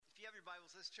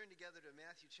Bibles, let's turn together to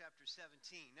Matthew chapter 17.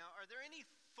 Now, are there any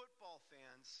football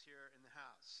fans here in the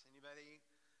house? Anybody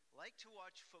like to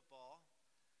watch football?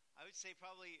 I would say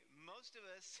probably most of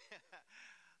us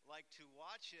like to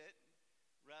watch it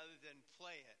rather than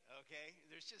play it, okay?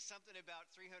 There's just something about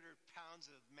 300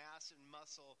 pounds of mass and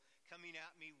muscle coming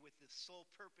at me with the sole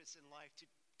purpose in life to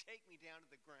take me down to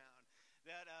the ground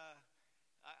that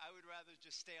I would rather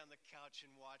just stay on the couch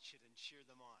and watch it and cheer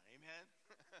them on. Amen?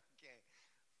 Okay.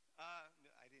 No,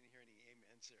 I didn't hear any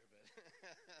amens there, but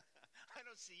I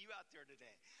don't see you out there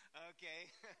today. Okay.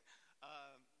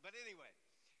 But anyway,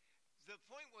 the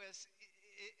point is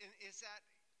that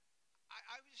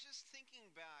I was just thinking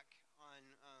back on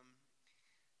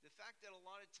the fact that a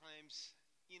lot of times,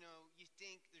 you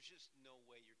think there's just no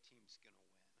way your team's going to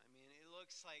win. I mean, it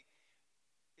looks like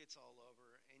it's all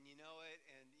over, and you know it,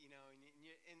 and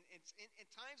and it's in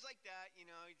times like that,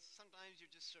 sometimes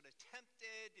you're just sort of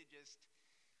tempted to just,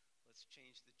 let's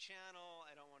change the channel.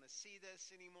 I don't want to see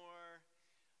this anymore.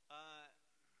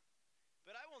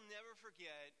 But I will never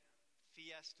forget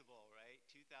Fiesta Bowl, right?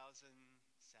 2007,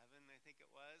 I think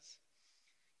it was.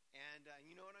 And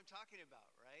you know what I'm talking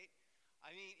about, right?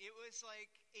 I mean, it was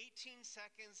like 18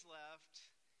 seconds left.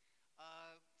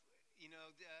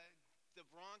 The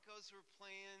Broncos were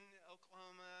playing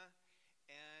Oklahoma,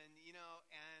 and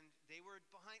they were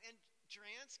behind. And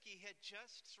Duransky had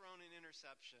just thrown an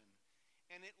interception,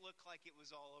 and it looked like it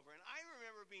was all over. And I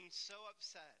remember being so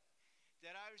upset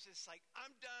that I was just like,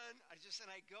 I'm done. I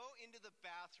go into the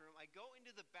bathroom.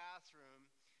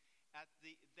 At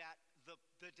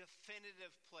the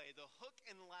definitive play, the hook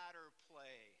and ladder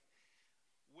play,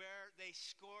 where they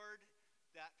scored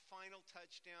that final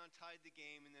touchdown, tied the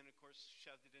game, and then, of course,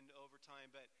 shoved it into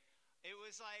overtime. But it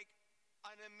was like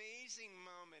an amazing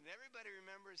moment. Everybody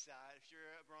remembers that if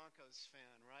you're a Broncos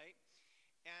fan, right?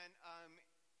 And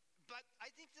but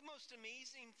I think the most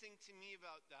amazing thing to me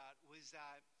about that was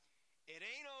that it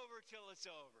ain't over till it's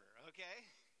over, okay?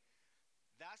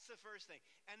 That's the first thing.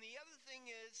 And the other thing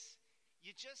is,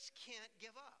 you just can't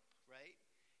give up, right?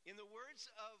 In the words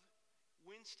of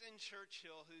Winston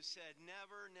Churchill, who said,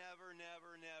 never, never,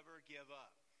 never, never give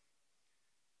up.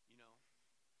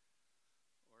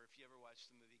 Or if you ever watched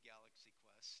the movie Galaxy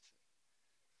Quest,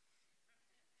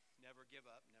 never give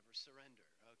up, never surrender,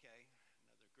 okay?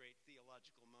 Another great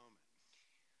theological moment.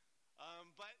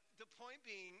 But the point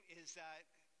being is that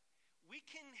we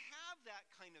can have that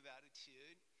kind of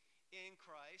attitude in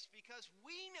Christ because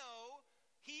we know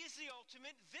He is the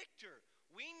ultimate victor.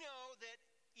 We know that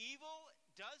evil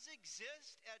does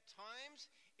exist at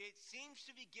times. It seems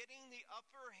to be getting the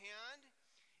upper hand.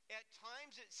 At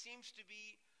times it seems to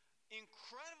be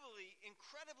incredibly,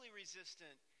 incredibly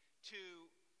resistant to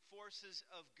forces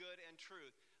of good and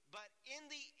truth. But in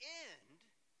the end,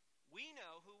 we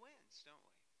know who wins, don't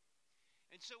we?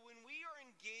 And so when we are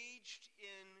engaged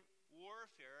in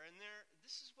warfare, and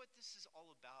this is what this is all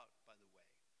about, by the way.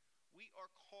 We are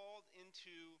called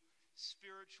into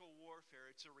spiritual warfare.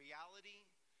 It's a reality.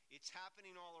 It's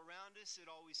happening all around us.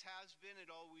 It always has been. It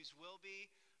always will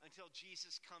be until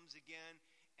Jesus comes again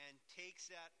and takes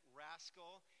that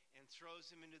rascal and throws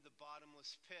him into the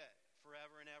bottomless pit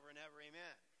forever and ever and ever.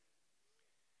 Amen.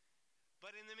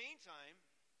 But in the meantime,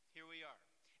 here we are.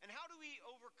 And how do we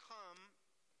overcome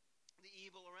the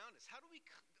evil around us? How do we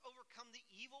overcome the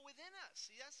evil within us?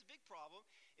 See, that's the big problem,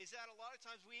 is that a lot of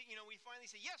times we finally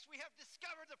say, yes, we have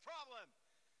discovered the problem.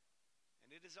 And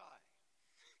it is I.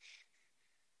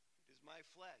 It is my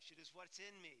flesh. It is what's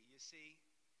in me, you see,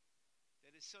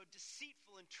 that is so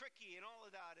deceitful and tricky and all of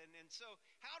that. And so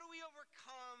how do we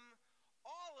overcome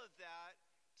all of that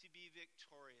to be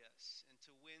victorious and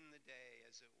to win the day,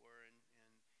 as it were, and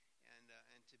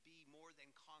to be more than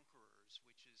conquerors,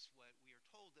 which is what we are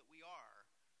told that we are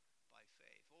by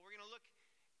faith? Well, we're going to look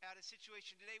at a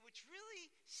situation today which really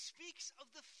speaks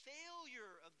of the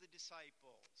failure of the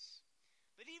disciples.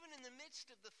 But even in the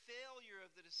midst of the failure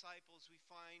of the disciples, we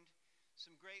find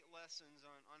some great lessons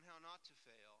on how not to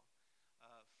fail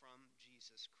from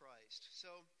Jesus Christ.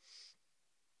 So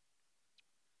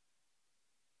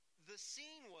the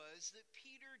scene was that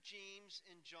Peter, James,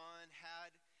 and John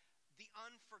had the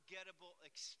unforgettable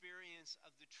experience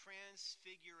of the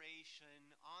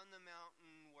transfiguration on the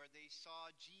mountain, where they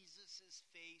saw Jesus'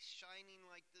 face shining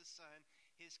like the sun,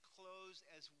 his clothes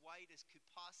as white as could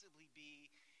possibly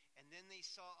be. And then they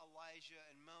saw Elijah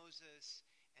and Moses,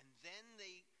 and then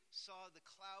they saw the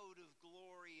cloud of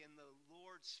glory, and the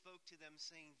Lord spoke to them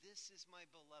saying, "This is my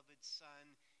beloved Son,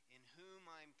 in whom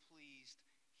I'm pleased,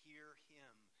 hear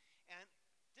him." And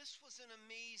this was an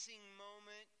amazing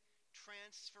moment,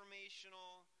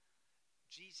 transformational.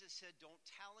 Jesus said, don't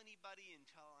tell anybody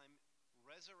until I'm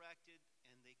resurrected,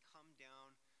 and they come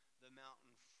down the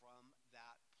mountain from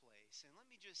that place. And let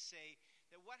me just say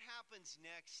that what happens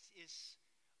next is,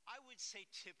 I would say,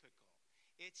 typical.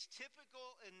 It's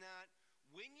typical in that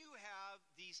when you have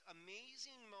these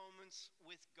amazing moments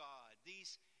with God,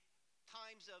 these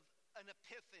times of an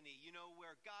epiphany,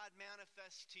 where God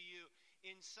manifests to you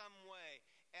in some way,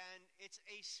 and it's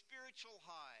a spiritual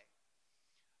high,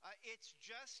 it's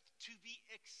just to be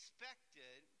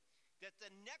expected that the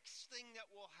next thing that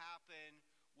will happen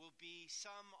will be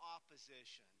some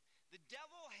opposition. The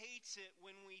devil hates it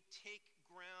when we take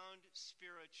ground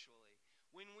spiritually,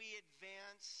 when we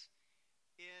advance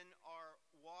in our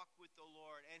walk with the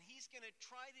Lord. And he's going to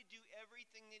try to do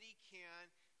everything that he can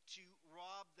to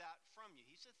rob that from you.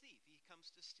 He's a thief. He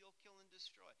comes to steal, kill, and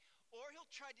destroy. Or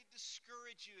he'll try to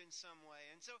discourage you in some way.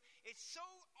 And so it's so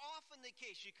often the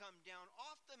case. You come down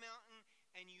off the mountain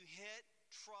and you hit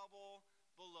trouble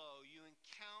below. You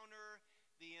encounter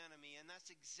the enemy. And that's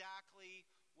exactly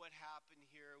what happened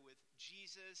here with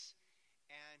Jesus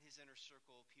and his inner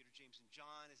circle, Peter, James, and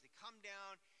John, as they come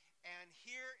down. And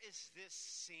here is this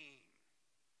scene.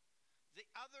 The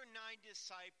other 9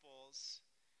 disciples,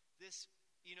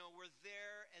 were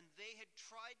there, and they had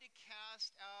tried to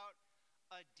cast out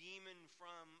a demon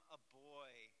from a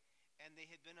boy, and they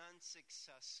had been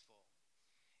unsuccessful.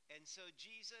 And so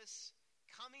Jesus,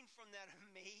 coming from that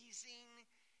amazing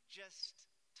just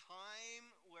time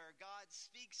where God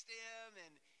speaks to him,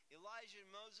 and Elijah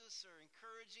and Moses are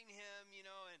encouraging him,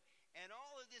 and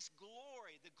all of this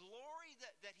glory, the glory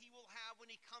that he will have when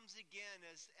he comes again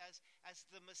as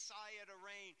the Messiah to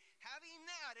reign. Having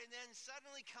that, and then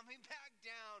suddenly coming back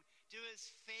down to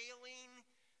his failing,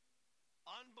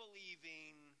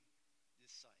 unbelieving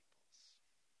disciples.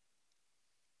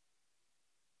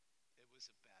 It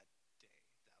was a bad day at that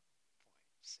point,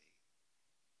 see.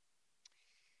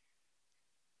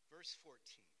 Verse 14.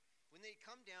 When they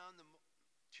come down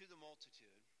to the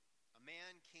multitude, a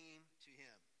man came to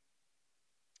him,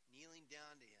 kneeling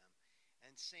down to him,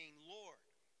 and saying, Lord,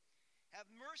 have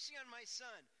mercy on my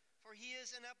son, for he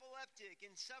is an epileptic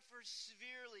and suffers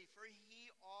severely, for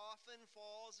he often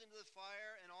falls into the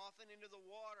fire and often into the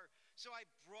water. So I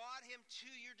brought him to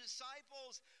your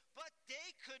disciples, but they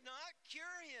could not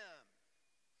cure him.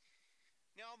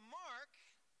 Now, Mark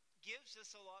gives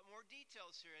us a lot more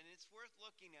details here, and it's worth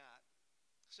looking at.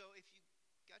 So if you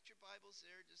got your Bibles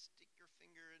there, just stick your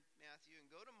finger in Matthew and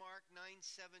go to Mark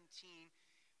 9:17,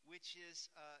 which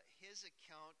is his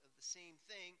account of the same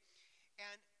thing.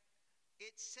 And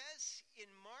it says in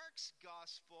Mark's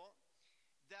gospel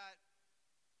that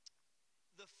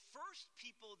the first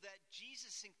people that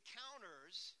Jesus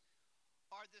encounters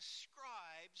are the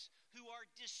scribes who are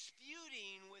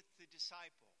disputing with the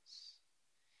disciples.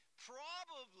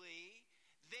 Probably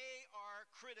they are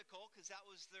critical, because that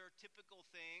was their typical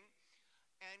thing,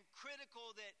 and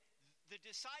critical that the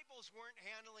disciples weren't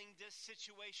handling this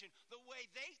situation the way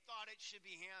they thought it should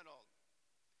be handled.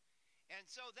 And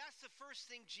so that's the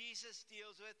first thing Jesus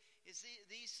deals with, is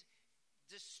these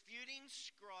disputing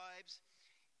scribes.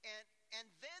 And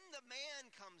then the man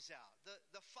comes out,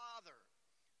 the father.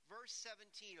 Verse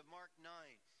 17 of Mark 9.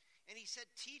 And he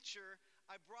said, Teacher,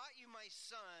 I brought you my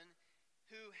son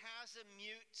who has a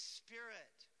mute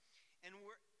spirit. And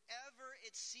wherever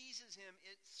it seizes him,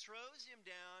 it throws him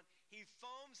down. He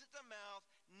foams at the mouth,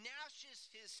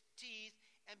 gnashes his teeth,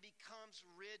 and becomes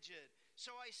rigid.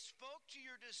 So I spoke to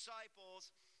your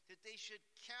disciples that they should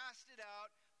cast it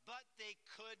out, but they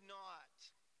could not.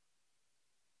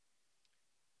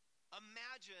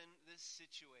 Imagine this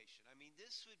situation. I mean,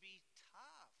 this would be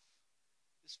tough.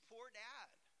 This poor dad.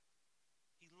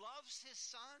 He loves his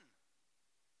son.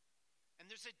 And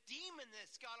there's a demon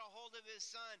that's got a hold of his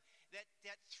son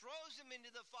that throws him into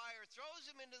the fire, throws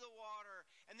him into the water.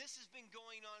 And this has been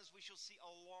going on, as we shall see,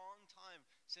 a long time,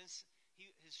 since he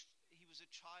was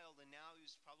a child, and now he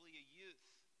was probably a youth.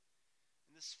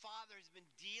 And this father has been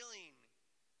dealing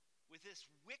with this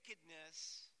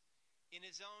wickedness in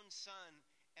his own son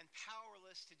and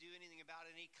powerless to do anything about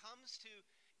it. And he comes to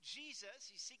Jesus.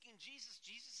 He's seeking Jesus.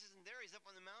 Jesus isn't there. He's up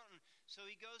on the mountain. So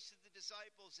he goes to the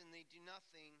disciples, and they do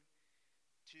nothing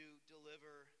to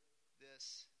deliver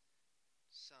this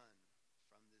son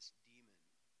from this demon.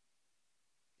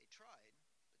 They tried,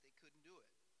 but they couldn't do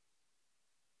it.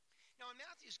 Now, in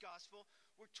Matthew's gospel,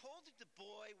 we're told that the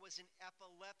boy was an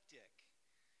epileptic.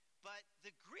 But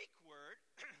the Greek word,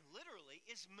 literally,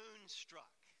 is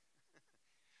moonstruck,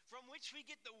 from which we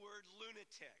get the word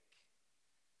lunatic.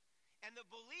 And the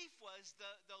belief was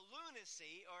the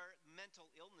lunacy, or mental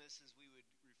illness as we would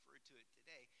refer to it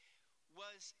today,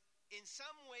 was in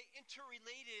some way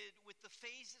interrelated with the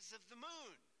phases of the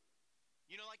moon.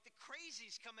 Like the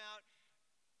crazies come out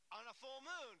on a full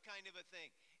moon kind of a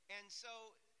thing. And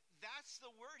so that's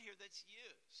the word here that's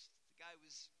used. The guy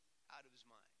was out of his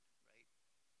mind, right?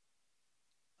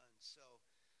 And so,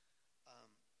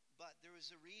 but there was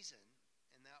a reason,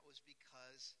 and that was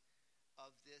because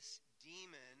of this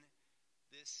demon,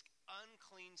 this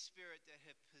unclean spirit that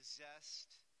had possessed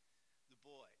the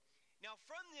boy. Now,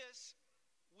 from this,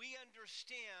 we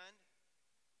understand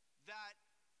that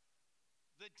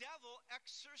the devil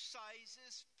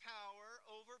exercises power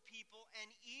over people and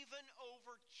even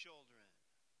over children.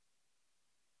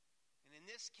 And in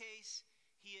this case,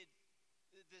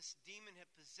 this demon had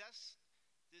possessed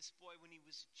this boy when he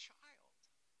was a child.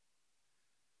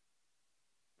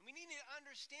 And we need to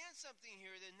understand something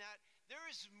here than that. There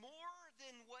is more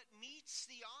than what meets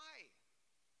the eye.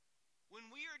 When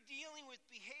we are dealing with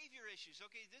behavior issues,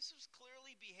 okay, this was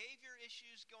clearly behavior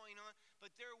issues going on,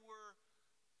 but there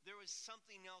was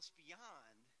something else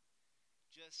beyond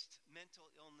just mental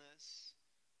illness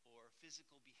or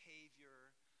physical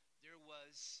behavior. There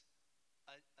was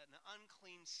an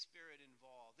unclean spirit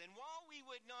involved. And while we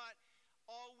would not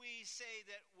always say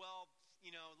that,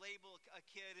 label a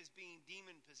kid as being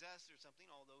demon-possessed or something,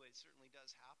 although it certainly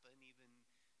does happen even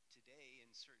today in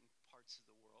certain parts of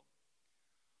the world,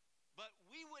 but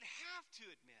we would have to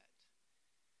admit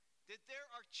that there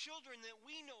are children that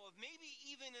we know of, maybe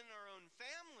even in our own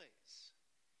families,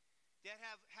 that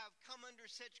have come under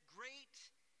such great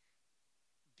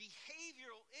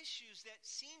behavioral issues that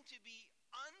seem to be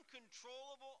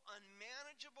uncontrollable,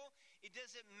 unmanageable. It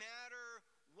doesn't matter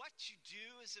what you do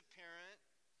as a parent.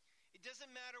 It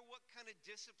doesn't matter what kind of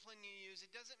discipline you use.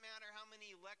 It doesn't matter how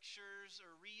many lectures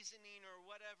or reasoning or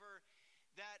whatever,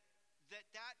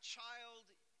 that child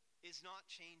is not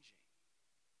changing.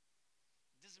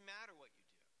 It doesn't matter what you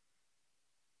do.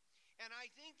 And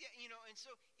I think that, and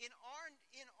so in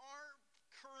our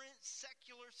current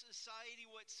secular society,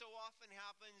 what so often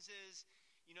happens is,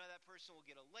 that person will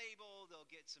get a label, they'll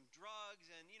get some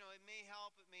drugs, and, it may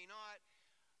help, it may not.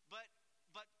 But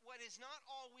what is not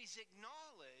always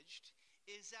acknowledged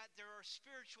is that there are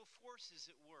spiritual forces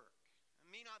at work.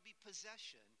 It may not be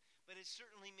possession, but it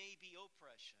certainly may be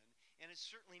oppression, and it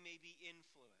certainly may be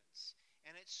influence.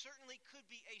 And it certainly could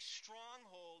be a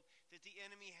stronghold that the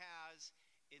enemy has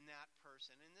in that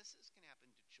person. And this can happen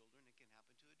to children, it can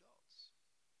happen to adults.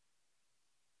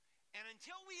 And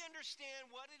until we understand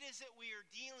what it is that we are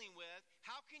dealing with,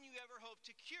 how can you ever hope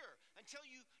to cure? Until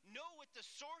you know what the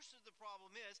source of the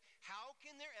problem is, how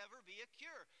can there ever be a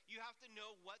cure? You have to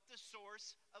know what the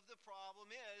source of the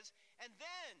problem is, and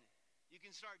then you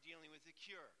can start dealing with the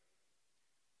cure,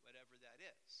 whatever that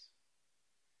is.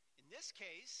 In this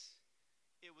case,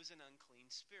 it was an unclean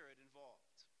spirit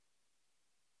involved.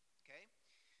 Okay?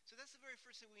 So that's the very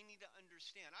first thing we need to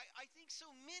understand. I think so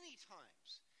many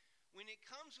times, when it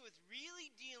comes with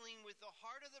really dealing with the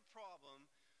heart of the problem,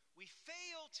 we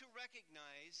fail to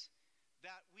recognize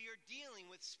that we are dealing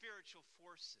with spiritual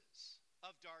forces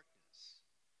of darkness.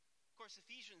 Of course,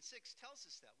 Ephesians 6 tells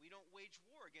us that. We don't wage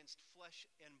war against flesh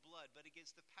and blood, but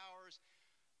against the powers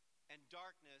and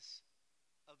darkness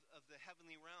of the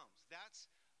heavenly realms.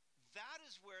 That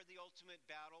is where the ultimate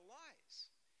battle lies.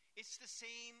 It's the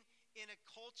same in a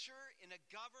culture, in a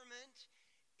government,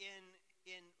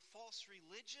 in false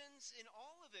religions, in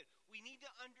all of it. We need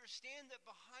to understand that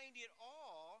behind it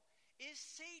all is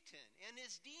Satan and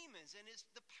his demons and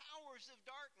the powers of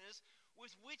darkness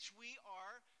with which we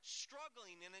are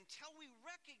struggling. And until we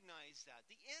recognize that,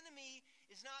 the enemy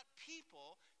is not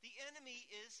people, the enemy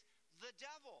is the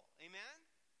devil. Amen?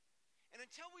 And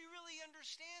until we really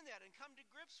understand that and come to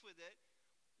grips with it,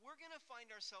 we're going to find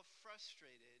ourselves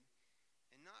frustrated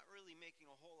and not really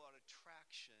making a whole lot of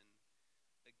traction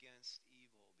against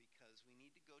evil, because we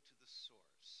need to go to the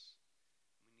source.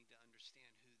 We need to understand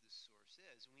who the source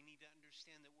is. And we need to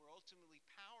understand that we're ultimately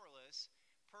powerless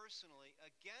personally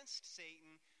against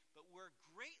Satan, but we're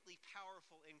greatly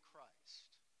powerful in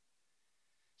Christ.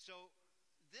 So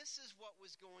this is what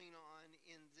was going on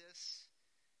in this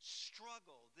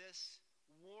struggle, this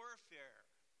warfare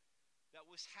that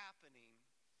was happening,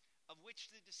 of which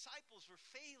the disciples were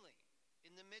failing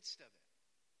in the midst of it.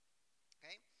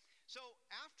 Okay? So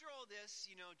after all this,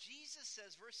 Jesus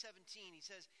says, verse 17, he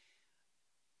says,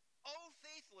 "O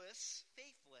faithless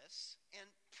and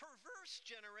perverse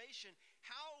generation,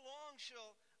 how long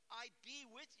shall I be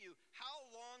with you? How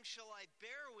long shall I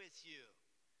bear with you?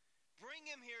 Bring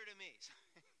him here to me."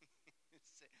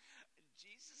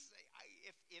 Jesus,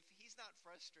 if he's not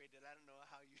frustrated, I don't know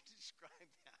how you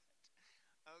describe that.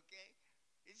 Okay?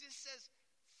 It just says,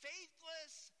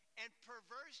 faithless and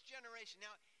perverse generation.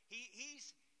 Now,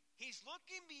 he's He's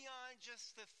looking beyond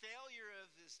just the failure of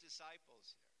his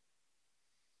disciples here.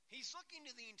 He's looking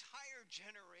to the entire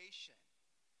generation,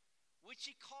 which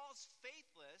he calls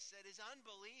faithless, that is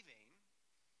unbelieving,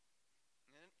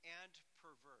 and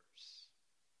perverse.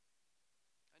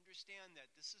 Understand that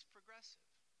this is progressive.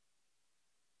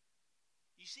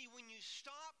 You see, when you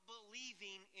stop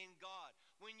believing in God,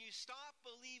 when you stop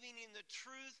believing in the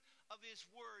truth of his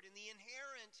word and the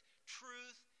inherent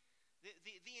truth,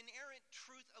 the inherent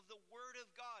truth of the word of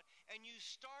God, and you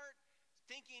start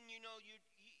thinking, you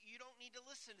don't need to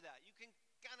listen to that. You can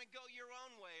kind of go your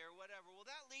own way or whatever. Well,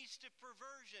 that leads to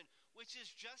perversion, which is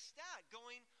just that,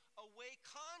 going away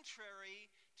contrary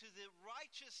to the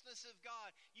righteousness of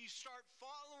God. You start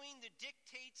following the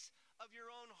dictates of your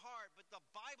own heart, but the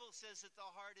Bible says that the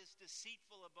heart is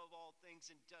deceitful above all things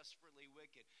and desperately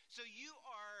wicked. So you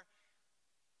are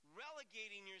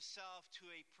relegating yourself to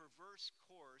a perverse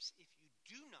course if you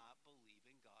do not believe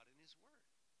in God and his word.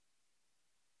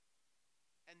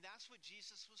 And that's what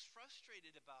Jesus was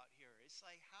frustrated about here. It's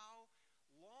like, how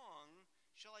long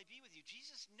shall I be with you?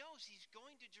 Jesus knows he's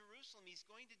going to Jerusalem. He's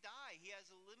going to die. He has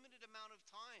a limited amount of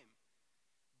time.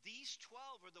 These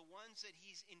 12 are the ones that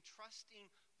he's entrusting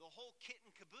the whole kit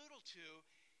and caboodle to,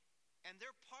 and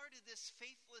they're part of this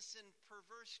faithless and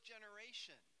perverse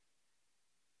generation.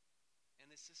 And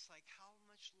it's just like, how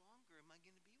much longer am I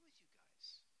going to be with you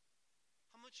guys?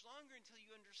 How much longer until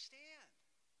you understand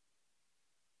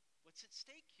what's at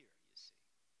stake here, you see?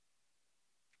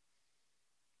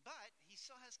 But he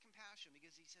still has compassion,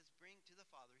 because he says, bring to the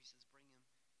Father, he says, bring him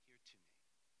here to me.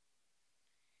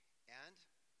 And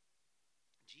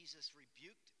Jesus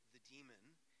rebuked the demon,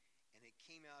 and it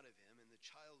came out of him, and the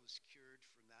child was cured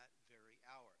from that very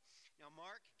hour. Now,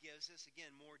 Mark gives us,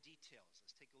 again, more details.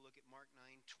 Let's take a look at Mark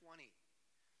 9:20.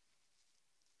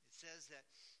 It says that,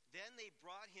 then they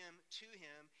brought him to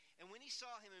him, and when he saw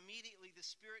him, immediately the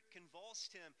spirit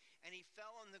convulsed him, and he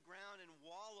fell on the ground and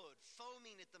wallowed,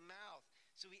 foaming at the mouth.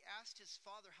 So he asked his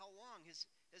father, how long has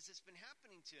this been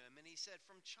happening to him? And he said,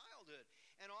 from childhood.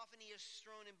 And often he has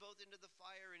thrown him both into the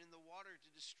fire and in the water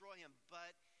to destroy him.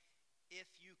 But if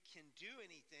you can do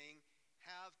anything,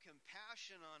 have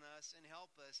compassion on us and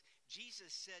help us. Jesus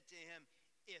said to him,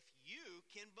 if you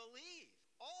can believe,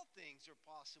 all things are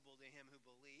possible to him who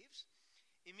believes.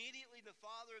 Immediately the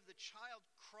father of the child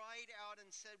cried out and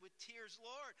said with tears,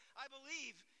 Lord, I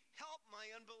believe, help my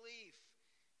unbelief.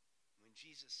 When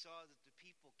Jesus saw that the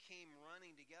people came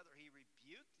running together, he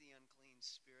rebuked the unclean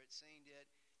spirit, saying to it,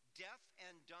 deaf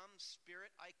and dumb spirit,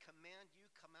 I command you,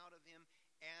 come out of him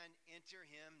and enter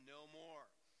him no more.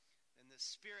 And the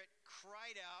spirit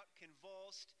cried out,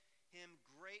 convulsed him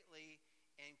greatly,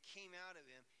 and came out of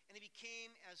him. And he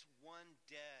became as one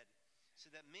dead,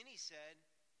 so that many said,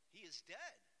 he is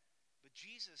dead. But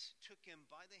Jesus took him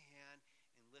by the hand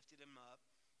and lifted him up,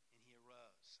 and he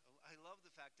arose. I love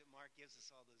the fact that Mark gives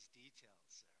us all those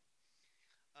details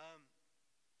there.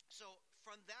 So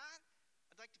from that,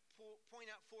 I'd like to point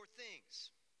out four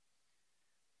things.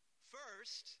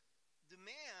 First, the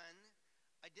man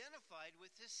identified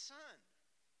with his son.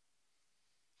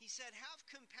 He said, have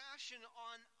compassion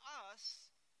on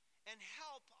us and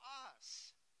help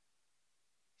us.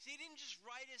 See, he didn't just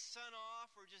write his son off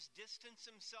or just distance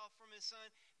himself from his son.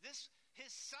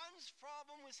 His son's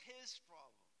problem was his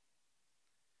problem.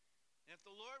 And if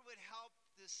the Lord would help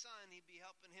this son, he'd be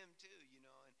helping him too, And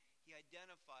he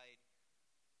identified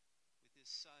with his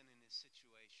son in his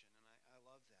situation. And I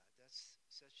love that. That's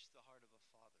such the heart of a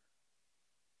father.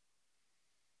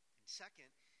 And second,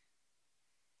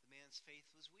 the man's faith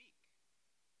was weak.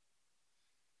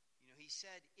 He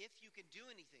said, if you can do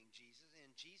anything, Jesus,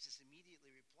 and Jesus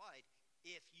immediately replied,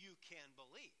 if you can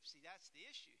believe. See, that's the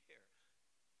issue here.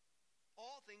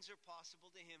 All things are possible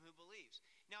to him who believes.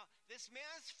 Now, this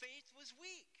man's faith was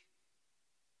weak.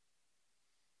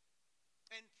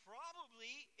 And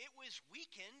probably it was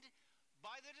weakened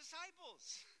by the disciples.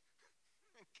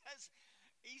 Because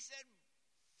he said,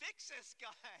 fix this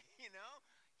guy,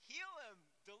 heal him,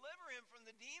 deliver him from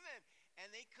the demon. And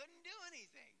they couldn't do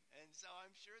anything. And so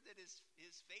I'm sure that his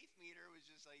faith meter was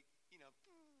just like,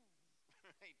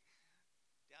 right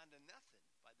down to nothing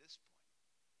by this point.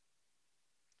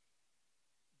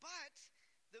 But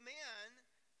the man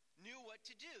knew what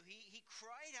to do. He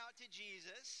cried out to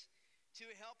Jesus to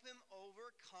help him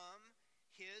overcome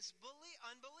his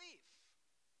unbelief.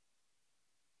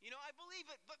 I believe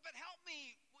it, but help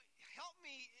me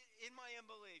in my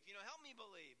unbelief. Help me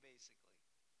believe, basically.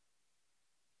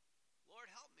 Lord,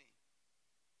 help me.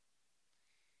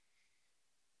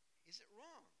 Is it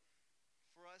wrong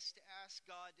for us to ask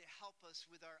God to help us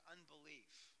with our unbelief?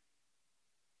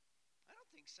 I don't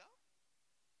think so.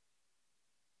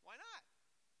 Why not?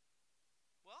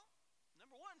 Well,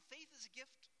 number one, faith is a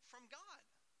gift from God.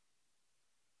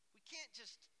 We can't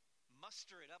just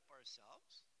muster it up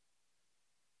ourselves.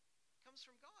 It comes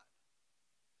from God.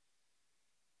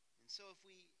 And so if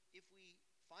we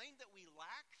find that we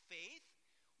lack faith,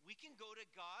 we can go to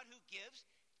God who gives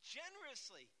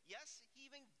generously. Yes, he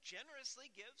even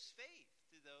generously gives faith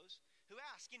to those who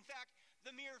ask. In fact,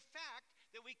 the mere fact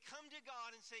that we come to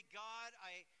God and say, God,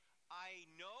 I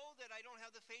know that I don't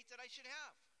have the faith that I should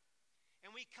have.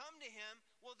 And we come to him,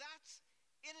 well, that's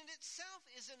in and itself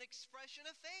is an expression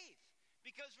of faith.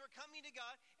 Because we're coming to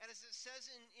God, and as it says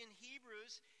in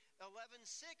Hebrews 11:6,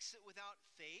 that without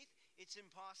faith, it's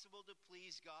impossible to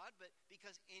please God. But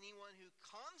because anyone who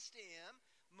comes to him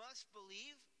must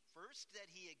believe, first, that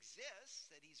he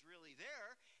exists, that he's really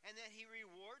there, and that he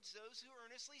rewards those who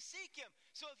earnestly seek him.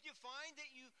 So if you find that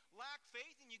you lack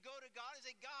faith and you go to God and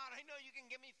say, God, I know you can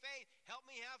give me faith. Help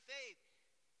me have faith.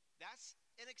 That's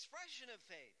an expression of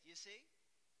faith, you see.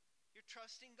 You're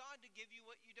trusting God to give you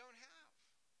what you don't have.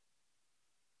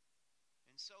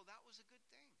 And so that was a good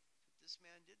thing that this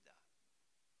man did that.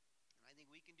 And I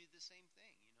think we can do the same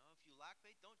thing. You know, if you lack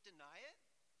faith, don't deny it.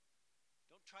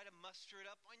 Don't try to muster it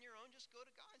up on your own. Just go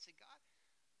to God and say, God,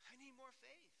 I need more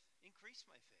faith. Increase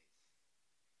my faith.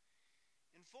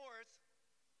 And fourth,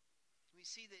 we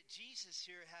see that Jesus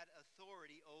here had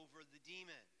authority over the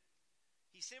demon.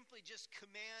 He simply just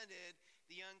commanded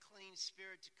the unclean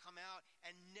spirit to come out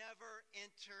and never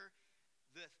enter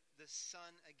the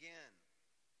son again.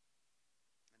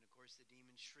 And of course, the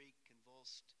demon shrieked,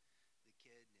 convulsed the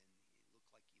kid, and it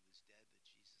looked like he was dead, but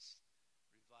Jesus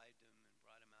revived him and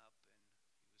brought him up,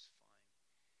 and he was fine.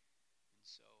 And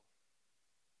so,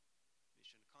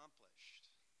 mission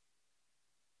accomplished.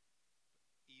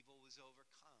 Evil was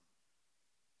overcome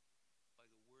by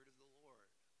the word of the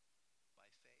Lord, by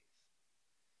faith.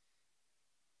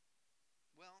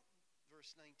 Well,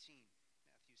 verse 19,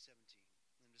 Matthew 17.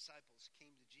 The disciples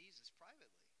came to Jesus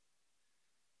privately,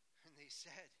 and they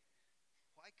said,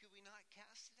 why could we not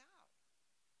cast it out?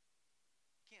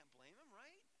 Can't blame them,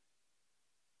 right?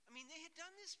 I mean, they had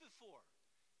done this before.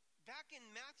 Back in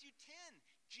Matthew 10,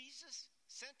 Jesus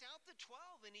sent out the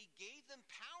 12, and he gave them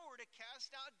power to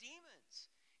cast out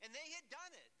demons. And they had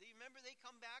done it. You remember, they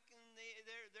come back and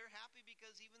they're happy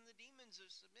because even the demons are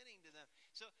submitting to them.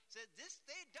 So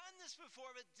they had done this before,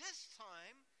 but this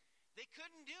time they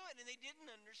couldn't do it, and they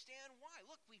didn't understand why.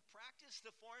 Look, we practiced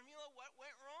the formula. What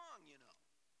went wrong, you know?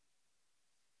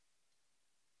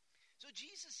 So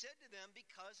Jesus said to them,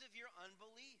 because of your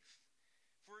unbelief.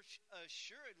 For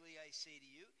assuredly I say to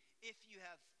you, if you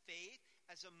have faith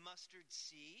as a mustard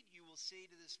seed, you will say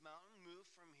to this mountain, move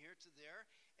from here to there,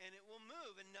 and it will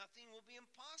move, and nothing will be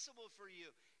impossible for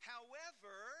you.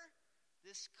 However,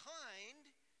 this kind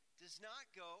does not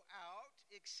go out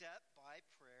except by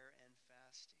prayer and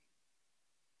fasting.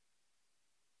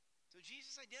 So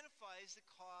Jesus identifies the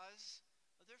cause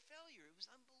of their failure. It was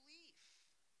unbelief.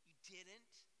 You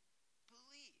didn't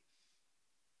believe.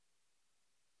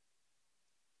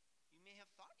 You may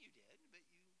have thought you did, but you didn't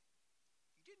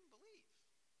believe.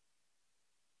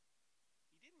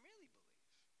 You didn't really believe.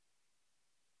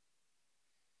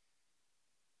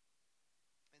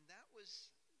 And that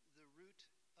was the root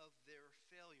of their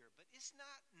failure. But is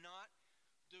not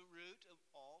the root of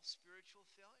all spiritual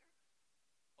failure,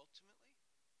 ultimately?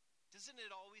 Doesn't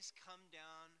it always come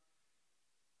down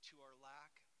to our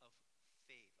lack of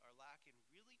faith, our lack in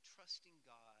really trusting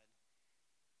God and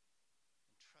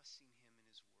trusting him in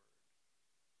his word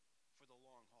for the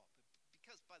long haul?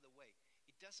 Because, by the way,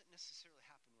 it doesn't necessarily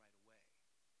happen right away.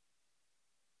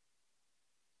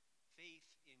 Faith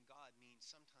in God means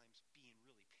sometimes being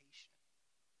really patient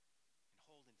and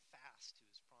holding fast to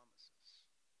his promises.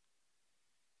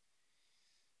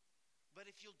 But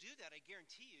if you'll do that, I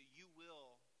guarantee you, you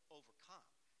will overcome.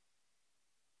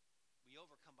 We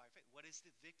overcome by faith. What is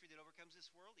the victory that overcomes this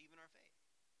world? Even our faith.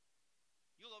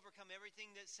 You'll overcome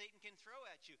everything that Satan can throw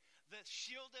at you. The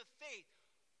shield of faith,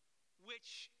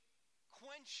 which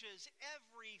quenches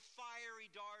every fiery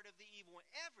dart of the evil one.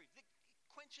 It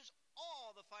quenches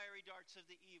all the fiery darts of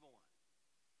the evil one.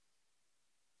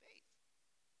 Faith.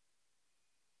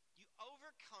 You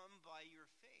overcome by your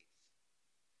faith.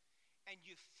 And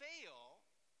you fail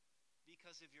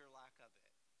because of your lack of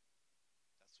it.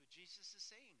 That's what Jesus is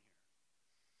saying here.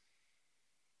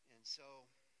 And so,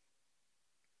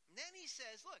 and then he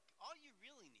says, look, all you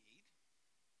really need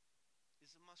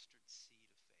is a mustard seed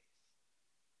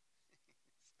of faith.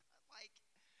 It's not like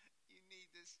you need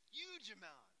this huge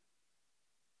amount.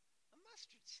 A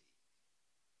mustard seed.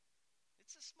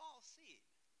 It's a small seed.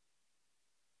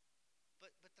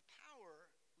 But the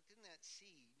power within that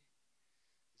seed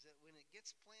is that when it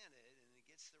gets planted and it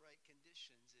gets the right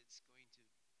conditions, it's going to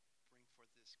bring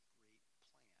forth this great plant.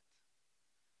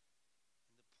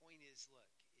 And the point is,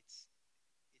 look, it's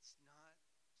not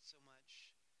so much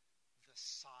the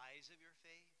size of your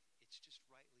faith, it's just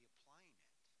rightly applying it.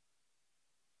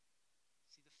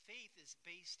 See, the faith is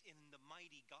based in the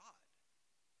mighty God.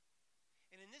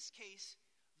 And in this case,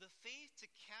 the faith to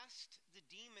cast the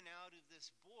demon out of this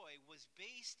boy was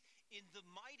based in the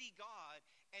mighty God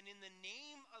and in the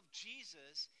name of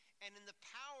Jesus and in the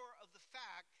power of the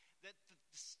fact that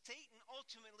Satan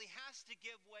ultimately has to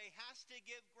give way, has to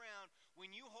give ground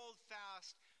when you hold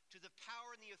fast to the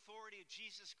power and the authority of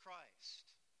Jesus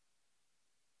Christ.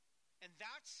 And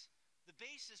that's the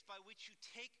basis by which you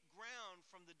take ground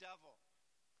from the devil.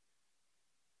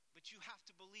 But you have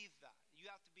to believe that. You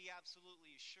have to be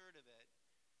absolutely assured of it,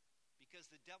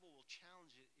 because the devil will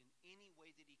challenge it in any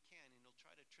way that he can, and he'll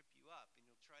try to trip you up, and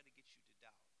he'll try to get you to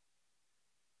doubt.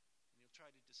 And he'll try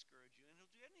to discourage you, and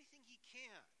he'll do anything he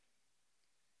can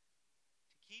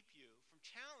to keep you from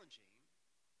challenging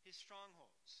his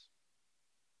strongholds.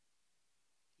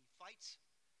 He fights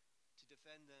to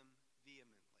defend them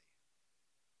vehemently.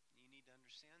 And you need to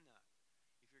understand that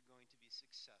if you're going to be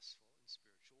successful in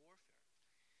spiritual warfare.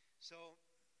 So,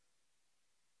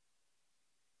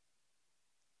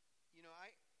 you know,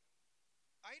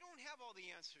 I don't have all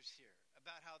the answers here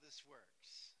about how this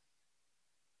works.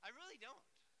 I really don't.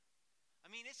 I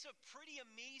mean, it's a pretty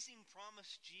amazing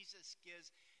promise Jesus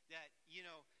gives that, you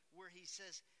know, where he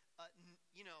says,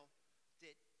 you know,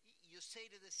 that you'll say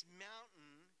to this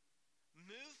mountain,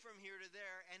 move from here to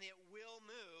there, and it will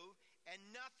move, and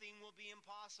nothing will be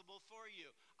impossible for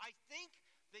you. I think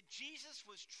that Jesus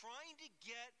was trying to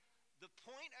get the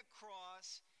point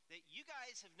across that you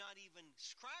guys have not even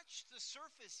scratched the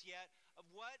surface yet of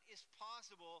what is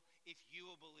possible if you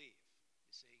will believe,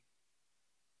 you see.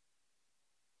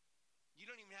 You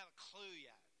don't even have a clue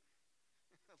yet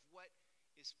of what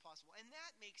is possible. And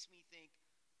that makes me think,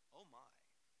 oh my.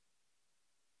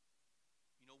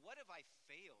 You know, what have I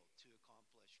failed to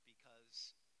accomplish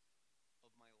because of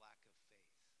my lack of faith?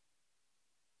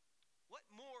 What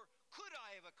more could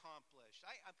I have accomplished?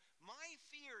 My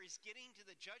fear is getting to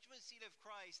the judgment seat of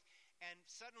Christ and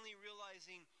suddenly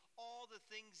realizing all the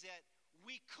things that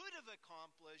we could have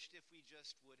accomplished if we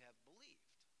just would have believed.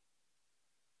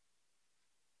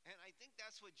 And I think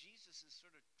that's what Jesus is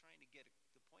sort of trying to get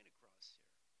the point across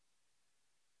here.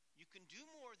 You can do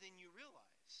more than you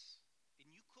realize. And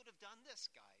you could have done this,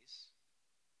 guys,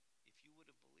 if you would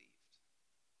have believed.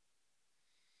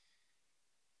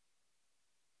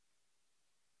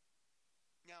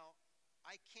 Now,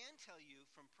 I can tell you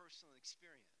from personal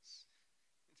experience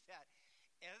that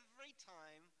every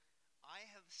time I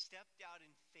have stepped out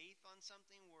in faith on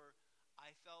something where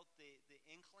I felt the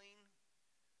inkling,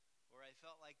 or I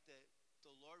felt like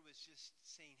the Lord was just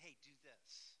saying, hey, do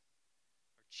this,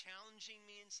 or challenging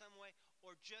me in some way,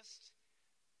 or just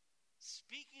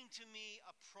speaking to me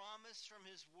a promise from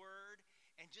his word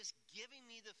and just giving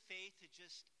me the faith to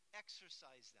just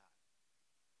exercise that,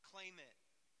 claim it,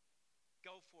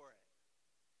 go for it.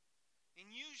 And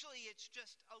usually it's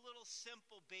just a little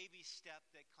simple baby step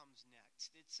that comes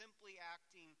next. It's simply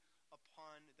acting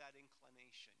upon that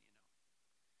inclination, you know.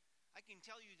 I can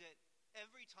tell you that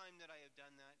every time that I have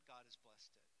done that, God has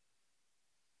blessed it.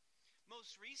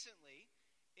 Most recently,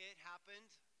 it happened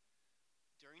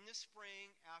during the spring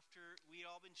after we'd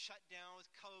all been shut down with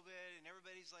COVID and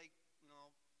everybody's like, you know,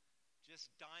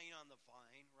 just dying on the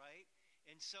vine, right?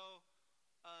 And so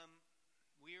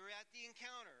we were at the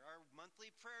encounter, our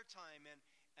monthly prayer time,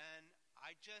 and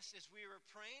I just, as we were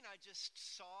praying, I just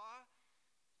saw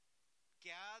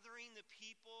gathering the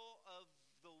people of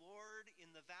the Lord in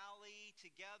the valley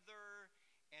together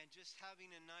and just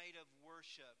having a night of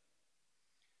worship,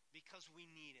 because we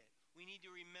need it. We need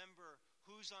to remember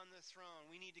who's on the throne.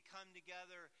 We need to come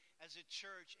together as a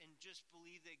church and just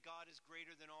believe that God is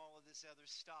greater than all of this other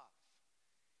stuff.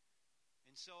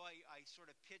 And so I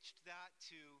sort of pitched that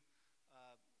to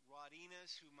Rod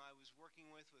Enos, whom I was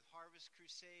working with Harvest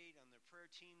Crusade on their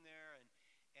prayer team there,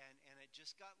 and it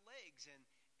just got legs,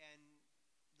 and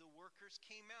the workers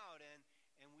came out,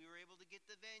 and we were able to get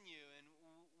the venue, and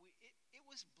it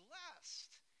was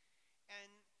blessed. And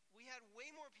we had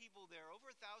way more people there,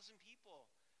 over 1,000 people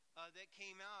that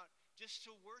came out just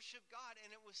to worship God,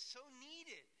 and it was so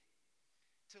needed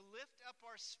to lift up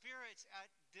our spirits at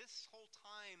this whole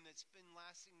time that's been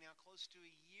lasting now close to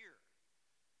a year.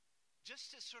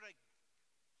 Just to sort of,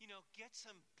 you know, get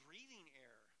some breathing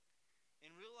air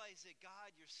and realize that, God,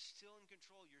 you're still in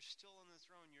control. You're still on the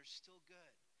throne. You're still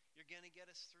good. You're going to get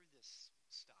us through this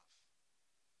stuff,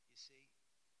 you see.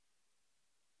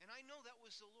 And I know that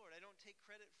was the Lord. I don't take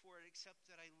credit for it except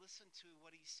that I listened to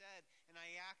what he said and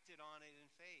I acted on it in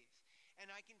faith.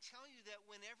 And I can tell you that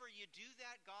whenever you do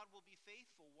that, God will be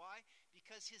faithful. Why?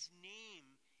 Because his name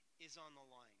is on the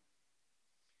line.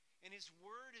 And his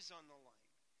word is on the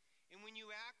line. And when you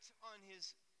act on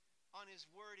his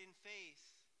word in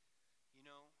faith,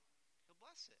 he'll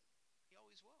bless it. He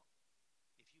always will.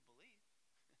 If you believe.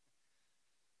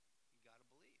 You got to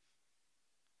believe.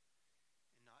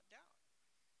 And not doubt.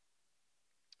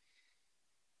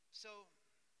 So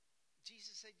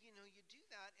Jesus said, you do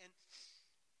that and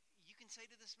you can say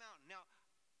to this mountain. Now,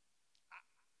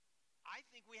 I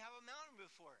think we have a mountain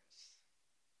before us.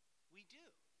 We do.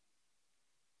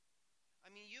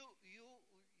 I mean, you'll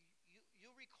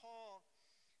recall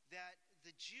that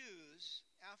the Jews,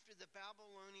 after the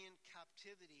Babylonian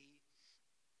captivity,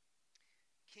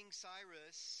 King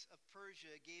Cyrus of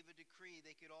Persia gave a decree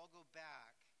they could all go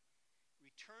back,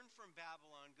 return from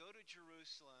Babylon, go to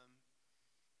Jerusalem,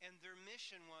 and their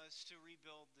mission was to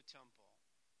rebuild the temple.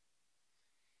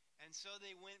 And so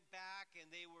they went back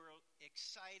and they were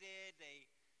excited. They,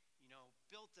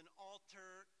 built an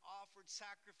altar, offered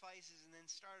sacrifices, and then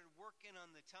started working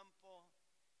on the temple.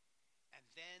 And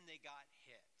then they got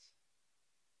hit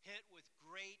with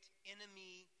great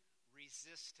enemy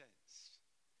resistance.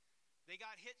 They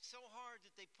got hit so hard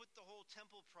that they put the whole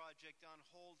temple project on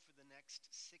hold for the next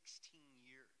 16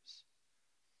 years.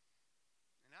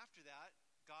 And after that,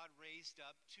 God raised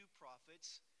up two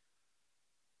prophets,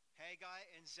 Haggai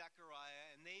and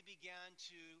Zechariah, and they began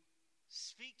to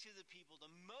speak to the people,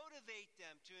 to motivate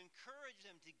them, to encourage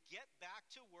them to get back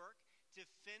to work, to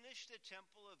finish the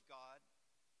temple of God.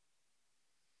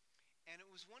 And it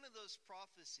was one of those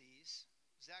prophecies,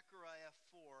 Zechariah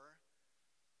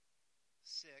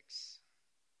 4:6,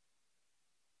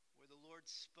 where the Lord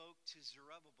spoke to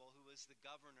Zerubbabel, who was the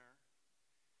governor.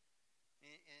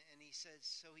 And he says,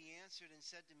 so he answered and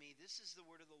said to me, this is the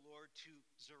word of the Lord to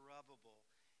Zerubbabel.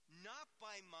 Not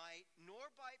by might,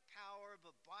 nor by power,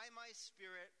 but by my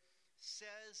Spirit,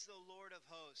 says the Lord of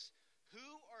hosts. Who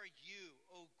are you,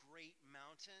 O great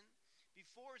mountain?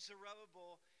 Before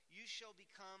Zerubbabel, you shall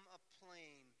become a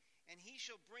plain, and he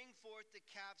shall bring forth the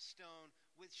capstone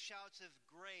with shouts of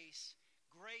grace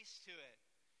to it.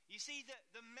 You see,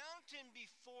 the mountain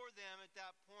before them at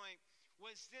that point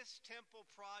was this temple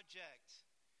project.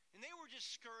 And they were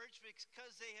discouraged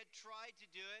because they had tried to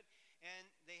do it and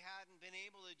they hadn't been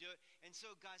able to do it. And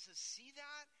so God says, see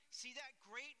that? See that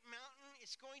great mountain?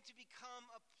 It's going to become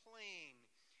a plain.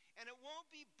 And it won't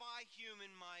be by human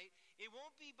might. It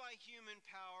won't be by human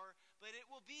power, but it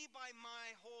will be by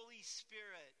my Holy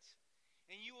Spirit.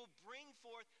 And you will bring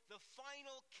forth the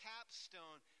final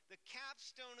capstone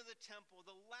of the temple,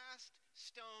 the last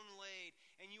stone laid,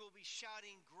 and you will be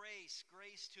shouting grace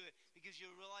to it, because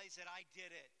you'll realize that I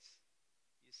did it,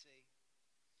 you see.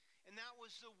 And that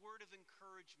was the word of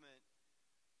encouragement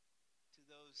to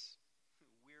those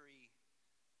weary,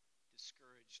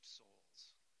 discouraged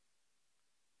souls.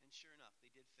 And sure enough,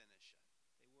 they did finish it.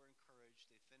 They were encouraged.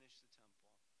 They finished the temple.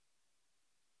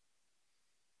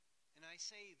 And I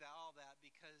say all that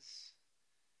because,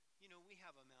 we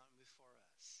have a mountain before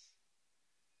us.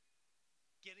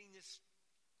 Getting this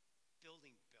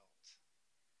building built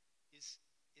has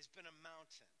been a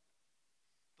mountain.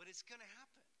 But it's going to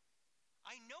happen.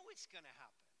 I know it's going to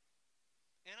happen.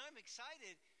 And I'm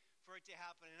excited for it to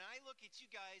happen. And I look at you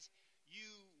guys, you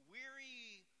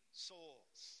weary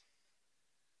souls,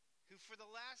 who for the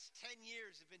last 10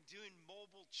 years have been doing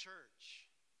mobile church.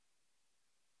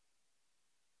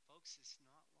 Folks, it's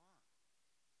not long.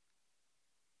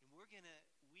 And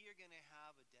we are going to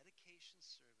have a dedication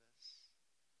service.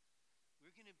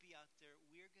 We're going to be out there.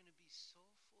 We are going to be so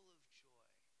full of joy.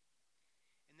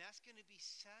 And that's going to be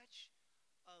such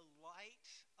a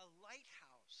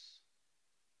lighthouse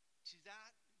to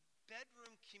that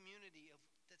bedroom community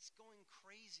that's going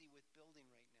crazy with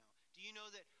building right now. Do you know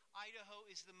that Idaho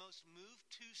is the most moved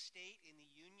to state in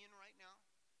the union right now?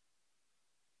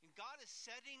 And God is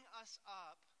setting us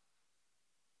up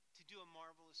to do a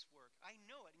marvelous work. I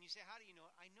know it. And you say, how do you know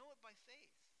it? I know it by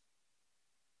faith.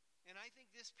 And I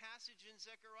think this passage in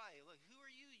Zechariah, look, who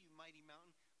are you, you mighty mountain?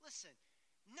 Listen,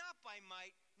 not by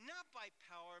might, not by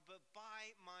power, but by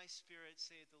my Spirit,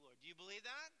 saith the Lord. Do you believe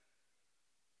that?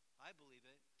 I believe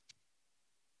it.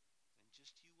 And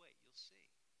just you wait, you'll see.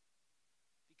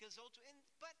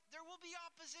 But there will be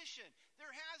opposition.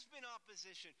 There has been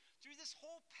opposition. Through this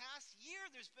whole past year,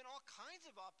 there's been all kinds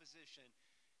of opposition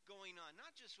going on,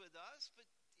 not just with us, but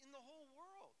in the whole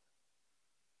world.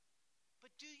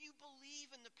 But do you believe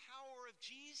in the power of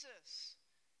Jesus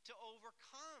to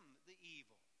overcome the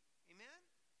evil? Amen?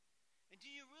 And do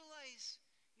you realize,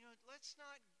 let's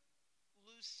not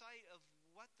lose sight of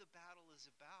what the battle is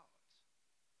about.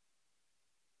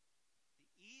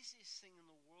 The easiest thing in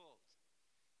the world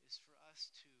is for us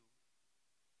to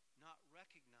not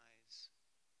recognize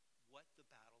what the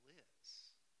battle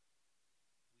is.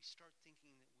 We start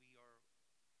thinking that we are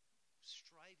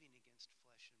striving against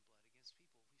flesh and blood, against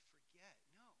people. We forget,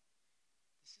 no,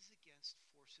 this is against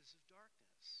forces of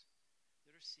darkness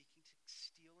that are seeking to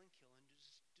steal and kill and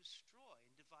destroy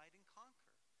and divide and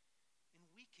conquer and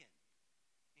weaken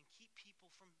and keep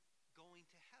people from going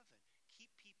to heaven,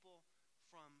 keep people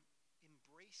from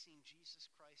embracing Jesus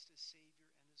Christ as Savior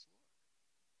and as Lord.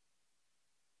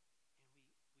 And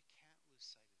we can't lose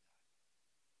sight of that.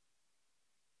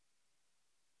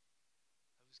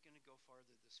 I was going to go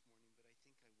farther this morning, but I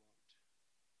think I won't.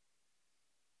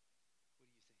 What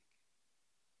do you think?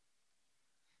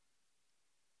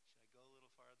 Should I go a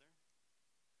little farther?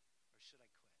 Or should I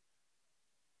quit?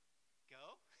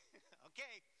 Go?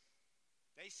 Okay.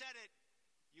 They said it.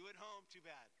 You at home, too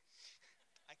bad.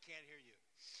 I can't hear you.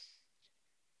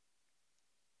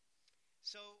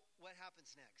 So what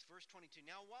happens next? Verse 22.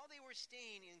 Now while they were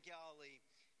staying in Galilee,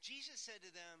 Jesus said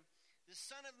to them, the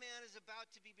Son of Man is about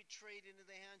to be betrayed into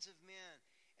the hands of men,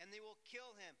 and they will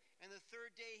kill him. And the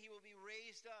third day he will be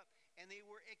raised up. And they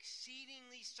were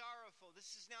exceedingly sorrowful.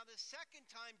 This is now the second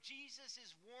time Jesus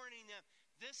is warning them.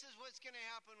 This is what's going to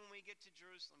happen when we get to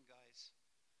Jerusalem, guys.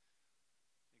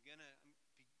 I'm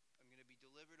going to be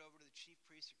delivered over to the chief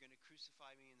priests. They're going to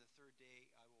crucify me, and the third day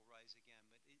I will rise again.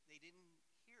 But they didn't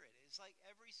hear it. It's like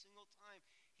every single time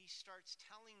he starts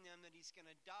telling them that he's going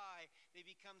to die, they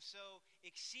become so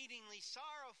exceedingly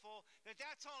sorrowful that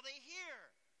that's all they hear.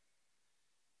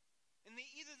 And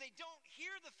either they don't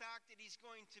hear the fact that he's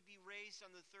going to be raised on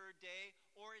the third day,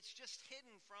 or it's just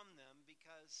hidden from them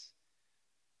because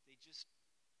they just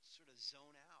sort of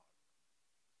zone out.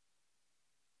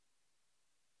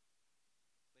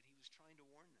 But he was trying to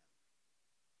warn them.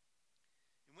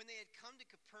 And when they had come to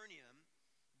Capernaum,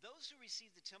 those who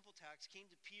received the temple tax came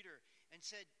to Peter and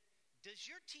said, does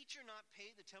your teacher not pay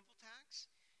the temple tax?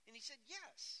 And he said,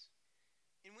 yes.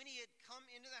 And when he had come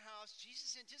into the house,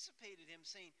 Jesus anticipated him,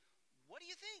 saying, what do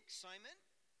you think, Simon?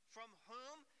 From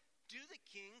whom do the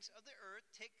kings of the earth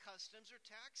take customs or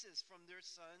taxes? From their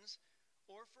sons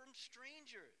or from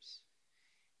strangers?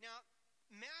 Now,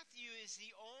 Matthew is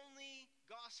the only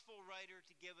gospel writer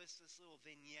to give us this little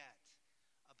vignette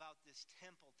about this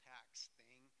temple tax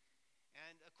thing.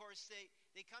 And, of course, they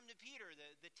come to Peter,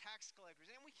 the tax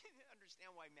collectors. And we can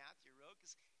understand why Matthew wrote,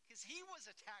 because he was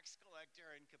a tax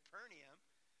collector in Capernaum.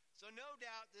 So no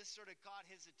doubt this sort of caught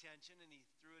his attention and he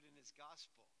threw it in his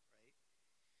gospel, right?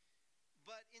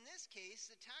 But in this case,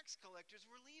 the tax collectors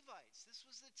were Levites. This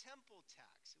was the temple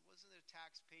tax. It wasn't a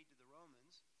tax paid to the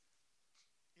Romans.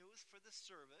 It was for the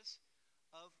service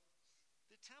of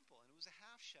the temple. And it was a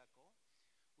half shekel,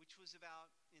 which was about,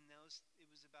 it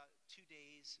was about 2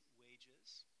 days'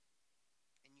 wages.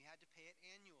 And you had to pay it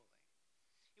annually.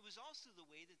 It was also the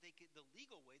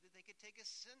legal way that they could take a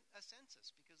census,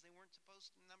 because they weren't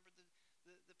supposed to number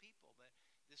the people. But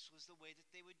this was the way that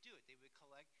they would do it. They would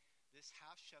collect this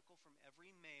half shekel from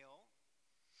every male,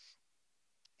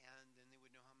 and then they would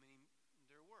know how many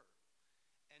there were.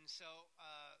 And so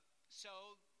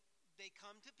they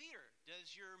come to Peter.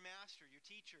 Does your master, your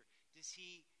teacher, does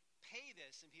he pay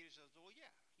this? And Peter says, well, yeah,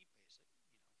 he pays it,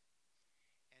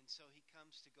 And so he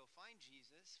comes to go find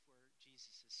Jesus where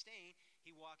Jesus is staying. He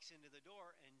walks into the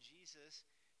door, and Jesus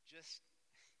just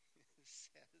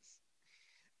says,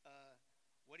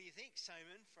 what do you think,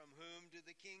 Simon? From whom do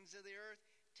the kings of the earth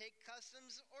take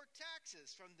customs or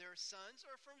taxes? From their sons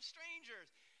or from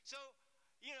strangers? So,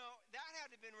 that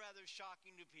had to have been rather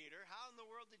shocking to Peter. How in the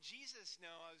world did Jesus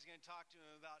know I was going to talk to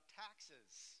him about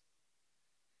taxes?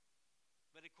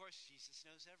 But of course, Jesus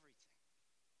knows everything.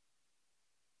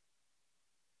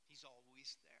 He's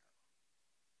always there.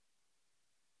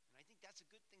 And I think that's a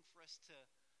good thing for us to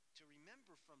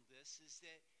remember from this, is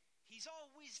that he's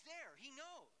always there. He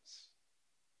knows.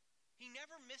 He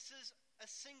never misses a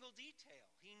single detail.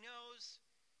 He knows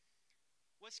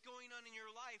what's going on in your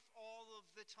life all of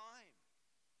the time.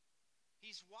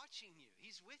 He's watching you.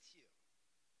 He's with you.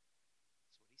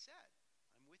 That's what he said.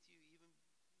 I'm with you even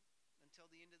until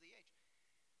the end of the age.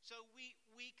 So we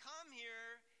come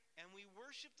here and we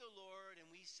worship the Lord and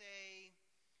we say,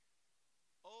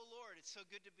 oh Lord, it's so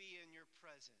good to be in your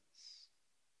presence.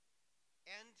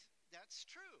 And that's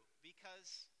true,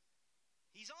 because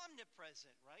he's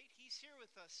omnipresent, right? He's here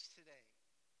with us today.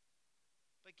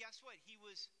 But guess what? He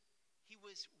was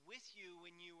with you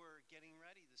when you were getting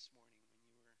ready this morning,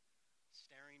 when you were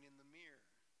staring in the mirror,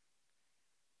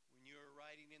 when you were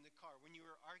riding in the car, when you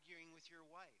were arguing with your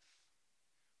wife,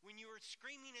 when you were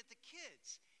screaming at the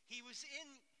kids. You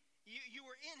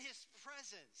were in his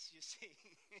presence, you see.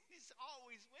 He's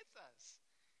always with us.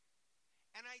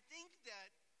 And I think that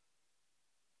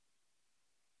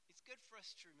it's good for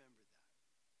us to remember that.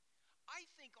 I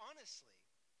think, honestly,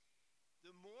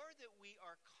 the more that we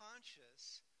are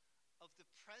conscious of the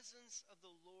presence of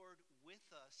the Lord with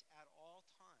us at all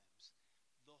times,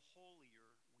 the holier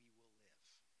we will live.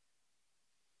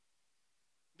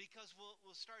 Because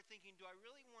we'll start thinking, do I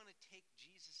really want to take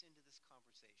Jesus into this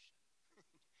conversation?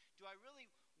 Do I really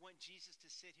want Jesus to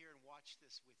sit here and watch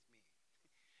this with me?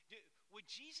 Would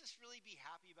Jesus really be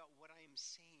happy about what I am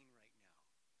saying right now?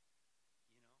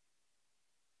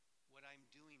 What I'm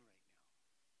doing right now?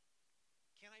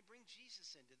 Can I bring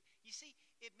Jesus into it? You see,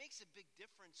 it makes a big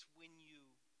difference when you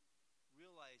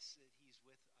realize that he's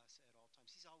with us at all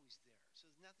times. He's always there. So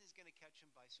nothing's going to catch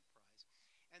him by surprise.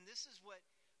 And this is what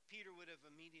Peter would have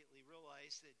immediately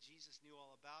realized, that Jesus knew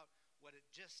all about what had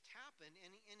just happened.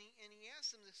 And he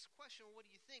asked him this question, what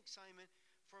do you think, Simon?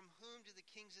 From whom do the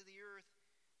kings of the earth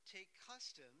take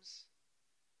customs?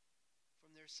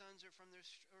 From their sons or from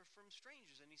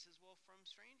strangers? And he says, well, from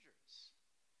strangers.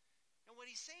 And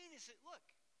what he's saying is that, look,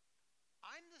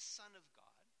 I'm the Son of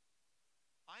God.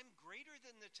 I'm greater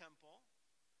than the temple.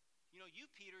 You,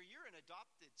 Peter, you're an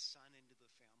adopted son into the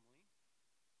family.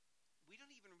 We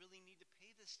don't even really need to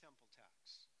pay this temple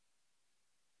tax,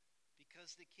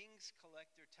 because the kings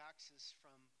collect their taxes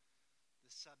from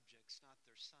the subjects, not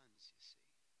their sons, you see.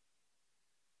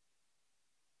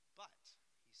 But,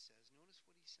 he says, notice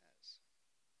what he says.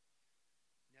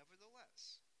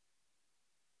 Nevertheless,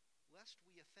 lest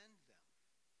we offend them,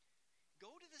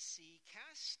 go to the sea,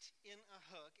 cast in a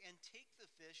hook, and take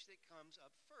the fish that comes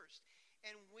up first.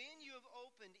 And when you have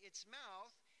opened its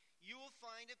mouth, you will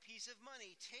find a piece of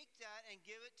money. Take that and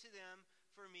give it to them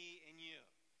for me and you.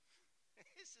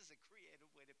 This is a creative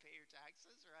way to pay your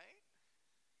taxes, right?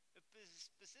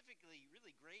 Specifically,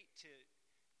 really great to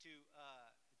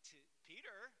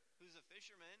Peter, who's a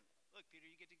fisherman. Look, Peter,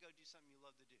 you get to go do something you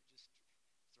love to do. Just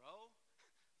throw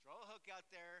a hook out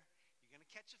there. You're going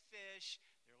to catch a fish.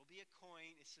 There will be a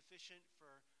coin. It's sufficient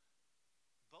for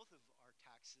both of our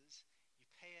taxes. You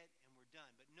pay it, and we're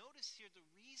done. But notice here the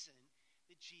reason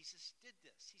that Jesus did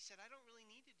this. He said, I don't really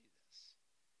need to do this.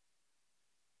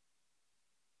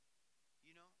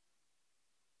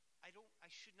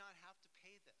 I should not have to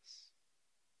pay this,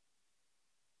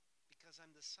 because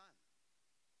I'm the Son.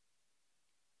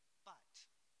 But,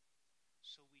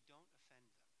 so we don't offend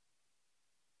them,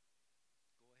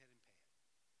 go ahead and pay it.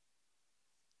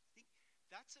 I think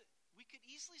we could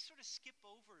easily sort of skip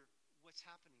over what's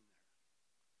happening there.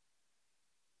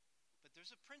 But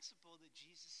there's a principle that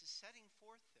Jesus is setting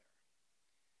forth there.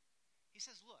 He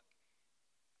says, look,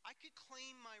 I could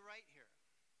claim my right here,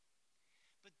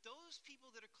 but those people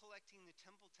that are collecting the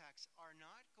temple tax are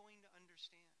not going to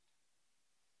understand.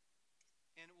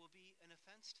 And it will be an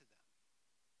offense to them.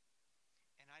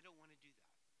 And I don't want to do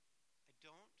that. I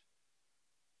don't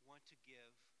want to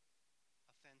give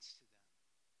offense to them.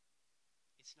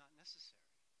 It's not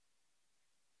necessary.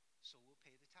 So we'll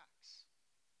pay the tax.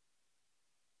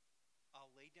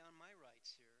 I'll lay down my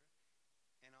rights here,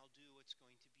 and I'll do what's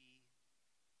going to be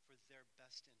for their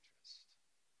best interest,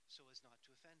 so as not to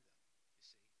offend them, you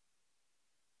see.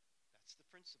 That's the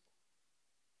principle.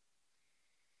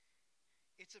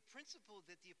 It's a principle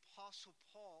that the Apostle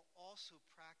Paul also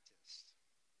practiced,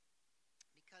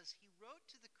 because he wrote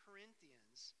to the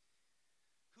Corinthians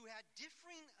who had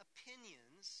differing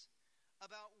opinions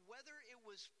about whether it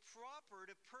was proper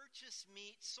to purchase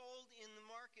meat sold in the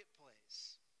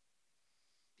marketplace.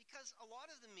 Because a lot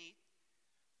of the meat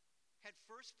had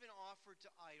first been offered to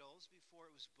idols before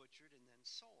it was butchered and then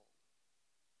sold.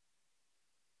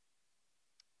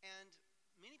 And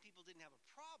many people didn't have a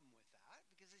problem with that,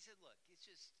 because they said, look, it's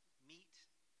just meat.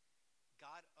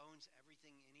 God owns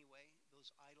everything anyway.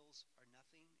 Those idols are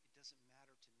nothing. It doesn't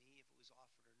matter to me if it was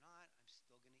offered or not. I'm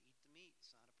still going to eat the meat.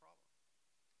 It's not a problem.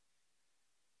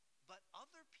 But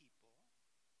other people,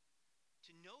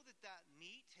 to know that that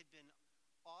meat had been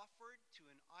offered to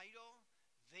an idol,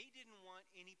 they didn't want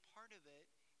any part of it,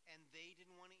 and they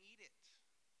didn't want to eat it.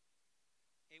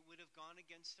 It would have gone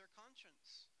against their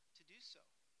conscience to do so.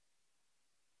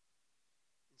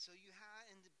 And so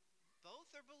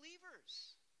both are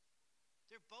believers.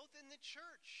 They're both in the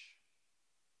church.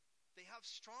 They have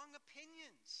strong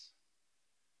opinions.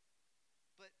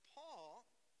 But Paul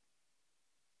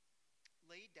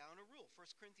laid down a rule. 1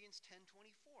 Corinthians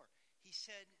 10:24. He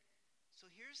said, so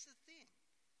here's the thing.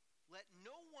 Let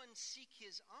no one seek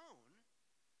his own,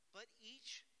 but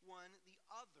each one the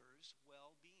other's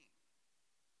well-being.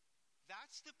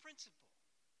 That's the principle.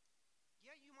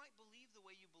 Yeah, you might believe the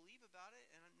way you believe about it,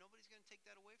 and nobody's going to take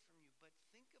that away from you, but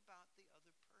think about the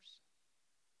other person.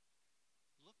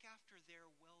 Look after their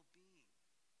well-being.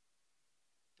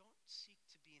 Don't seek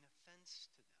to be an offense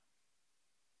to them.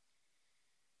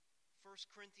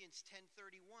 1 Corinthians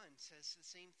 10:31 says the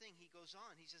same thing. He goes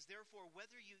on. He says, therefore,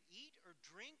 whether you eat or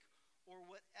drink or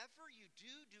whatever you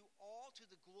do, do all to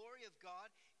the glory of God.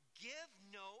 Give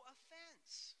no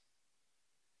offense,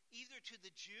 either to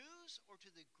the Jews or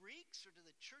to the Greeks or to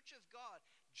the church of God,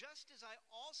 just as I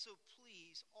also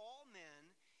please all men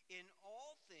in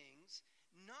all things,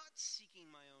 not seeking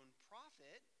my own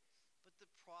profit, but the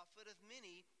profit of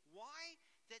many. Why?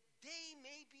 That they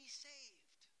may be saved.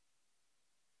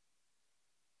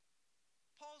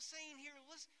 Paul's saying here,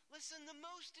 listen, the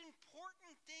most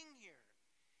important thing here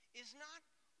is not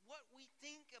what we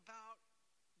think about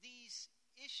these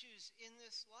issues in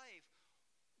this life,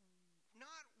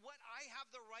 not what I have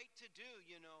the right to do,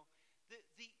 you know.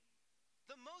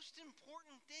 The most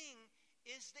important thing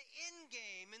is the end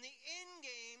game, and the end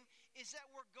game is that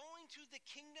we're going to the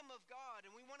kingdom of God,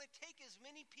 and we want to take as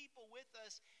many people with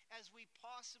us as we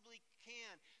possibly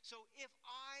can. So if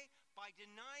I, by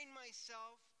denying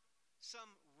myself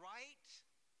some right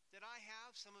that I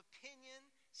have, some opinion,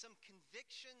 some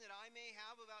conviction that I may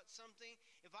have about something,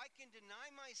 if I can deny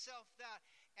myself that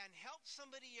and help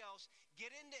somebody else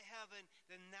get into heaven,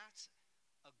 then that's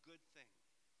a good thing.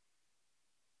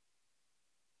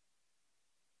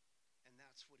 And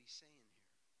that's what he's saying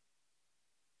here.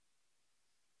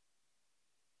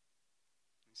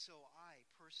 And so I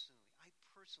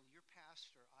personally, your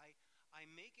pastor, I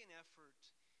make an effort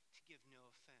to give no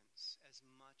offense as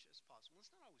much as possible.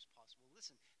 It's not always possible.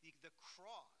 Listen, the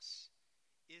cross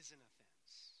is an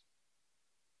offense.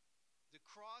 The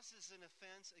cross is an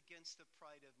offense against the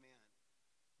pride of man.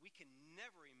 We can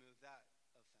never remove that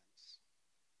offense.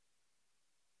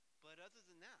 But other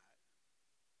than that,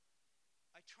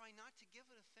 I try not to give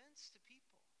an offense to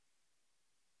people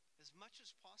as much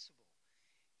as possible,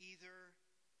 either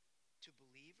to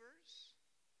believers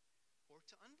or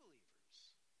to unbelievers,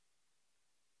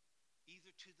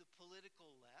 either to the political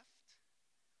left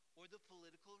or the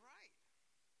political right,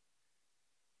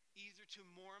 either to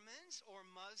Mormons or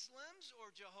Muslims or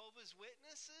Jehovah's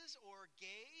Witnesses or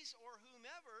gays or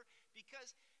whomever,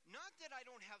 because not that I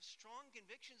don't have strong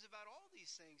convictions about all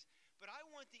these things, but I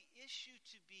want the issue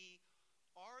to be,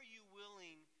 are you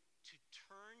willing to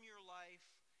turn your life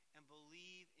and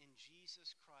believe in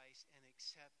Jesus Christ and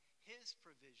accept his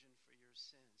provision for your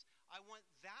sins? I want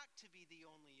that to be the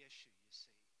only issue, you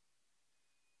see.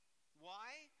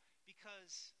 Why?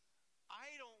 Because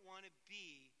I don't want to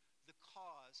be the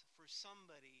cause for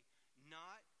somebody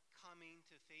not coming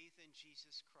to faith in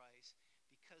Jesus Christ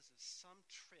because of some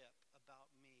trip about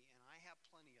me, and I have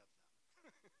plenty of them.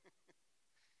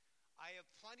 I have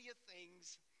plenty of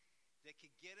things that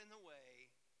could get in the way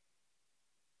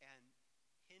and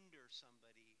hinder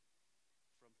somebody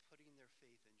from putting their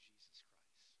faith in Jesus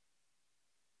Christ.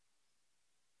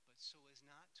 But so as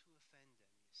not to offend them,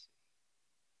 you see,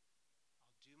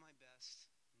 I'll do my best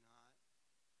not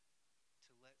to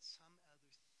let some other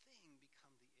thing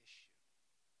become the issue.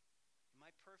 Am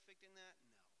I perfect in that?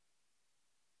 No.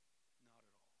 Not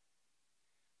at all.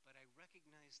 But I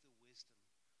recognize the wisdom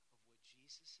of what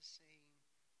Jesus is saying,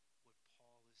 what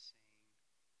Paul is saying.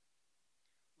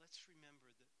 Let's remember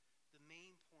that the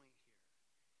main point here,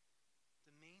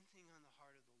 the main thing on the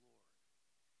heart of